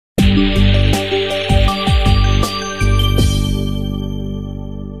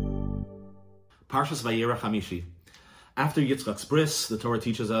Parshas Vayera Chamishi. After Yitzchak's bris, the Torah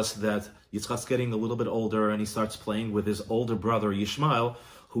teaches us that Yitzchak's getting a little bit older and he starts playing with his older brother Yishmael,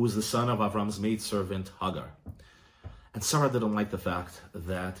 who was the son of Avram's maidservant Hagar. And Sarah didn't like the fact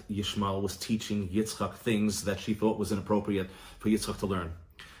that Yishmael was teaching Yitzchak things that she thought was inappropriate for Yitzchak to learn.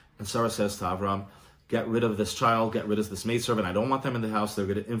 And Sarah says to Avram, get rid of this child, get rid of this maidservant. I don't want them in the house. They're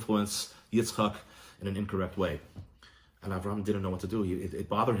going to influence Yitzchak in an incorrect way. And Avram didn't know what to do. It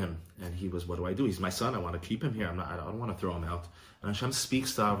bothered him. And he was, what do I do? He's my son. I want to keep him here. I don't want to throw him out. And Hashem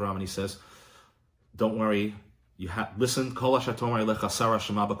speaks to Avram and he says, don't worry. Listen,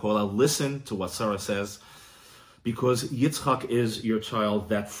 listen to what Sarah says, because Yitzchak is your child,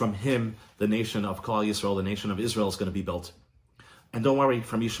 that from him, the nation of Klal Yisrael, the nation of Israel, is going to be built. And don't worry,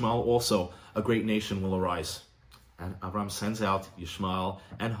 from Yishmael also, a great nation will arise. And Avram sends out Yishmael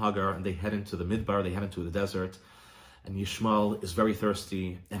and Hagar, and they head into the Midbar, they head into the desert. And Yishmael is very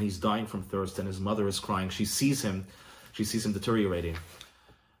thirsty, and he's dying from thirst, and his mother is crying. She sees him deteriorating.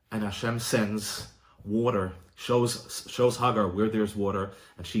 And Hashem sends water, shows Hagar where there's water,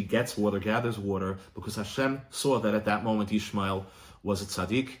 and she gets water, gathers water, because Hashem saw that at that moment Yishmael was a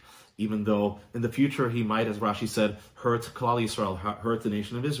tzaddik, even though in the future he might, as Rashi said, hurt Klal Yisrael, hurt the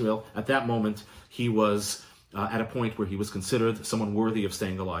nation of Israel. At that moment he was at a point where he was considered someone worthy of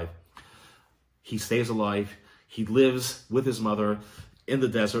staying alive. He stays alive. He lives with his mother in the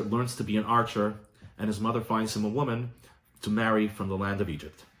desert, learns to be an archer, and his mother finds him a woman to marry from the land of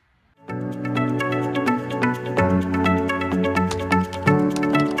Egypt.